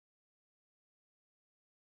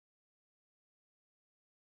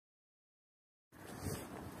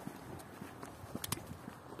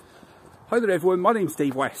Hi there everyone, my name's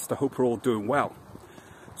Dave West. I hope you're all doing well.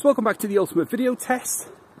 So welcome back to the ultimate video test,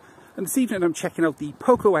 and this evening I'm checking out the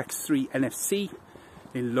Poco X3 NFC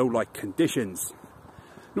in low light conditions.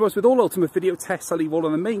 Now, as with all ultimate video tests, I'll leave all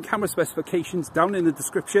of the main camera specifications down in the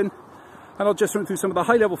description, and I'll just run through some of the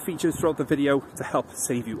high level features throughout the video to help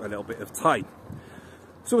save you a little bit of time.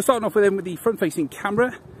 So we're starting off with the front facing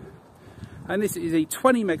camera, and this is a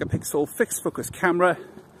 20 megapixel fixed focus camera.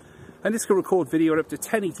 And this can record video at up to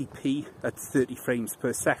 1080p at 30 frames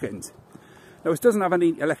per second. Now, it doesn't have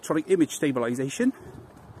any electronic image stabilization.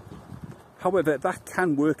 However, that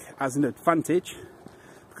can work as an advantage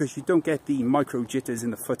because you don't get the micro jitters in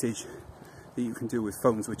the footage that you can do with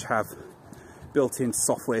phones which have built-in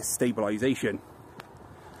software stabilization.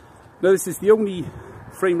 Now, this is the only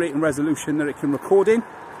frame rate and resolution that it can record in,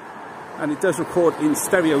 and it does record in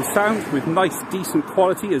stereo sound with nice, decent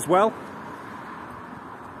quality as well.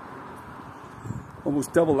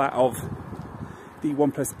 Almost double that of the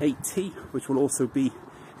OnePlus 8T, which will also be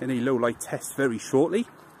in a low light test very shortly.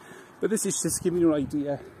 But this is just giving you an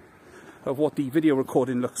idea of what the video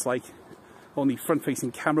recording looks like on the front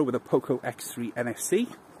facing camera with a Poco X3 NFC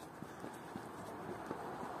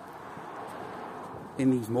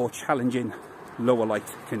in these more challenging lower light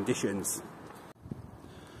conditions.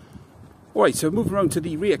 Alright, so moving around to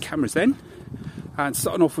the rear cameras then, and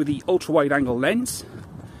starting off with the ultra wide angle lens.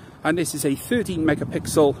 And this is a 13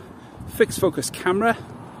 megapixel fixed focus camera,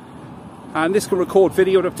 and this can record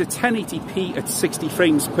video at up to 1080p at 60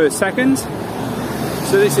 frames per second.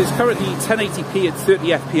 So this is currently 1080p at 30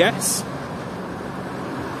 FPS,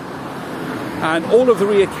 and all of the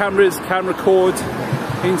rear cameras can record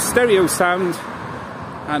in stereo sound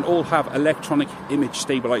and all have electronic image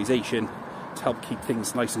stabilization to help keep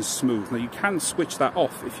things nice and smooth. Now, you can switch that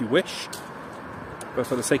off if you wish, but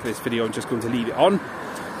for the sake of this video I'm just going to leave it on.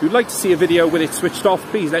 If you'd like to see a video with it switched off,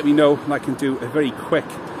 please let me know, and I can do a very quick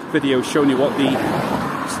video showing you what the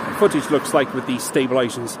footage looks like with the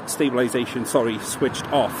stabilization switched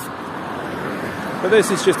off. But this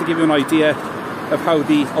is just to give you an idea of how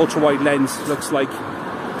the ultra wide lens looks like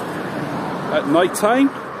at night time.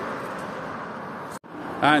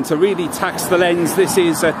 And to really tax the lens, this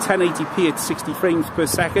is at 1080p at 60 frames per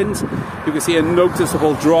second. You can see a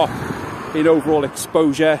noticeable drop in overall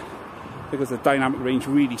exposure because the dynamic range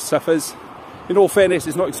really suffers. In all fairness,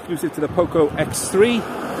 it's not exclusive to the Poco X3.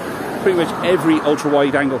 Pretty much every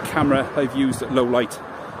ultra-wide angle camera I've used at low light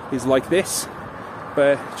is like this.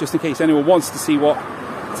 But just in case anyone wants to see what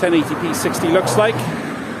 1080p 60 looks like,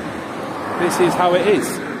 this is how it is.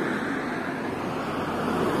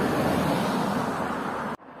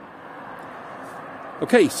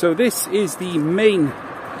 Okay, so this is the main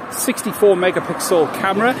 64 megapixel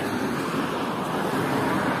camera.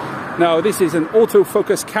 Now, this is an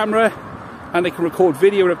autofocus camera, and it can record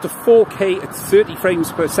video at up to 4K at 30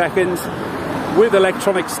 frames per second with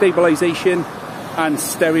electronic stabilization and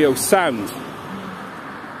stereo sound.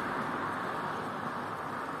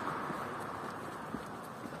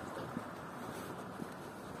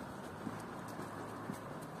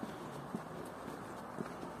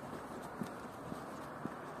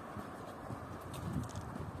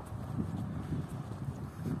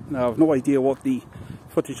 Now, I've no idea what the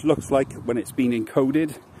footage looks like when it's been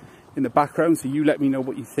encoded in the background, so you let me know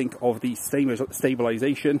what you think of the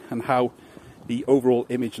stabilization and how the overall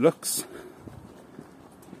image looks.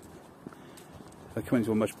 I come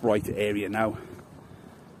into a much brighter area now.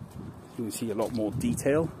 You can see a lot more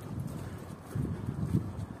detail.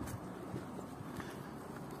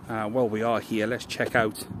 While we are here, let's check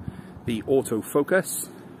out the autofocus.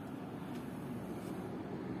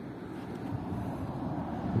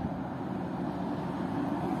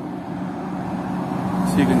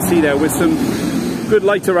 So you can see there, with some good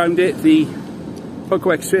light around it, the Poco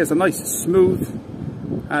X3 has a nice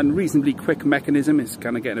smooth and reasonably quick mechanism. It's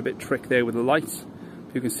kind of getting a bit trick there with the lights.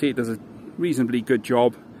 You can see it does a reasonably good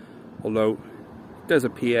job, although it does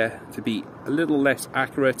appear to be a little less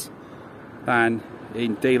accurate than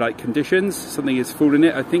in daylight conditions. Something is fooling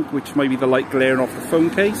it, I think, which might be the light glaring off the phone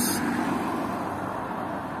case.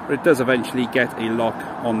 But it does eventually get a lock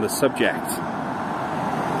on the subject.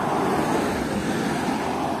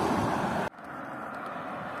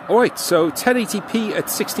 Alright, so 1080p at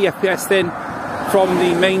 60 FPS then from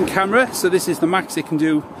the main camera. So this is the max it can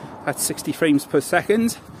do at 60 frames per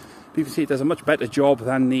second. You can see it does a much better job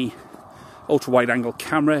than the ultra wide angle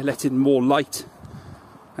camera, lets in more light,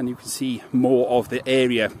 and you can see more of the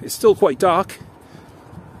area. It's still quite dark,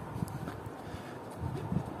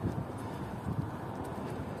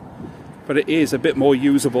 but it is a bit more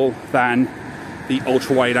usable than the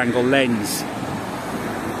ultra wide angle lens.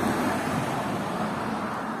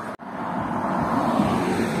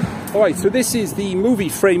 Alright, so this is the movie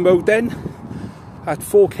frame mode then, at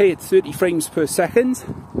 4K at 30 frames per second.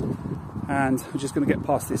 And I'm just going to get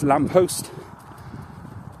past this lamppost.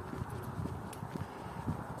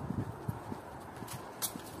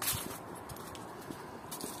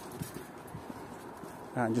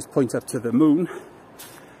 And just point up to the moon.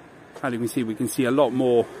 And you can see, we can see a lot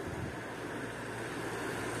more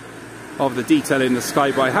of the detail in the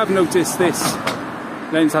sky. But I have noticed this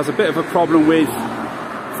lens has a bit of a problem with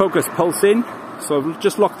focus pulsing. So I've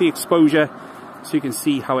just locked the exposure so you can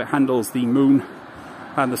see how it handles the moon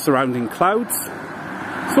and the surrounding clouds.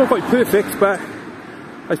 It's not quite perfect, but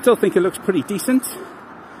I still think it looks pretty decent.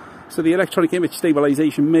 So the electronic image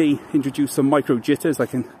stabilization may introduce some micro jitters. I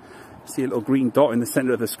can see a little green dot in the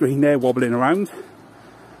center of the screen there wobbling around.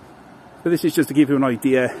 But this is just to give you an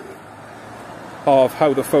idea of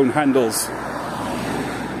how the phone handles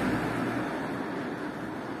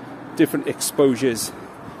different exposures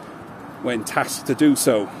when tasked to do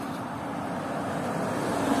so.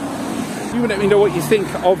 You let me know what you think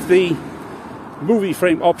of the movie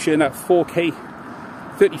frame option at 4K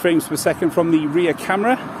 30 frames per second from the rear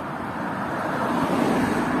camera.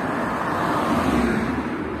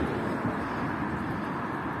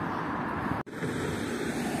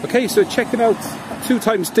 Okay, so checking out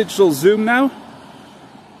 2x digital zoom now,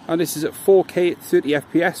 and this is at 4K at 30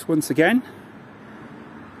 FPS once again.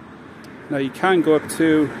 Now you can go up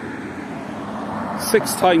to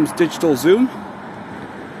 6x digital zoom,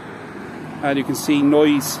 and you can see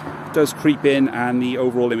noise does creep in and the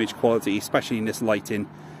overall image quality, especially in this lighting,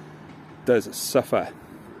 does suffer.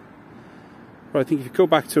 But I think if you go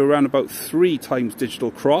back to around about 3x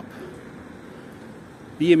digital crop,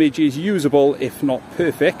 the image is usable, if not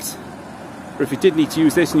perfect. Or if you did need to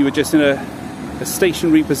use this and you were just in a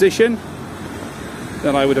stationary position,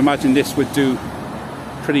 then I would imagine this would do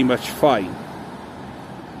pretty much fine.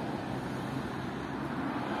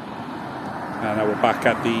 And now we're back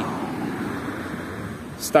at the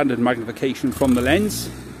standard magnification from the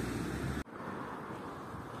lens.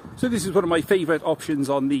 So this is one of my favourite options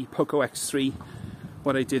on the Poco X3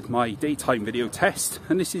 when I did my daytime video test,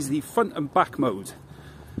 and this is the front and back mode.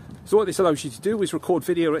 So what this allows you to do is record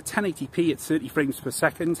video at 1080p at 30 frames per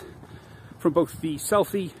second from both the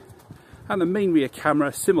selfie and the main rear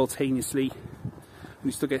camera simultaneously. And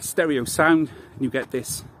you still get stereo sound, and you get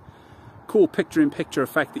this cool picture-in-picture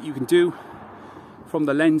effect that you can do from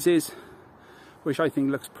the lenses, which I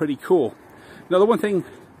think looks pretty cool. Now, the one thing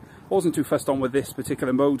I wasn't too fussed on with this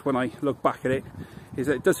particular mode when I look back at it is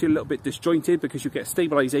that it does feel a little bit disjointed, because you get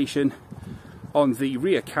stabilization on the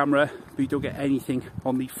rear camera, but you don't get anything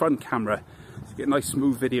on the front camera. So you get nice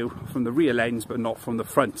smooth video from the rear lens, but not from the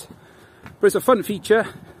front. But it's a fun feature,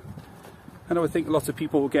 and I would think lots of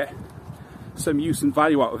people will get some use and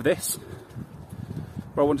value out of this.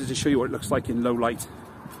 But I wanted to show you what it looks like in low light,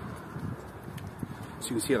 so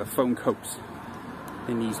you can see how the phone copes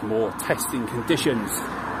in these more testing conditions.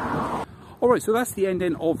 Alright, so that's the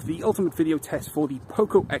ending of the ultimate video test for the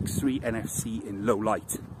Poco X3 NFC in low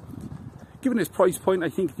light. Given its price point, I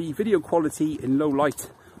think the video quality in low light,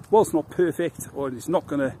 whilst not perfect, or it's not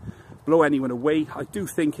going to blow anyone away, I do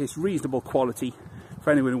think it's reasonable quality for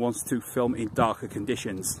anyone who wants to film in darker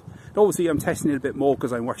conditions. And obviously I'm testing it a bit more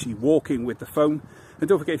because I'm actually walking with the phone. And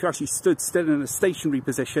don't forget, if you're actually stood still in a stationary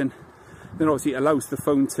position, then obviously it allows the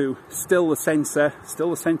phone to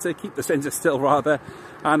keep the sensor still rather,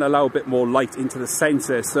 and allow a bit more light into the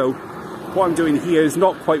sensor. So what I'm doing here is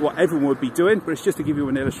not quite what everyone would be doing, but it's just to give you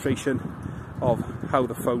an illustration of how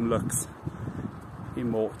the phone looks in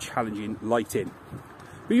more challenging lighting.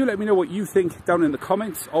 But you let me know what you think down in the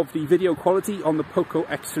comments of the video quality on the Poco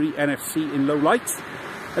X3 NFC in low light.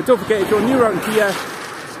 And don't forget, if you're new around here,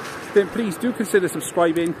 then please do consider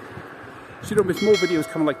subscribing so you don't miss more videos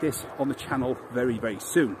coming like this on the channel very, very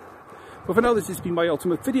soon. But for now, this has been my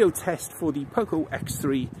ultimate video test for the Poco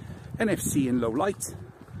X3 NFC in low light.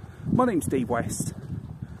 My name's Dave West,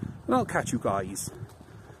 and I'll catch you guys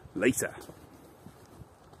later.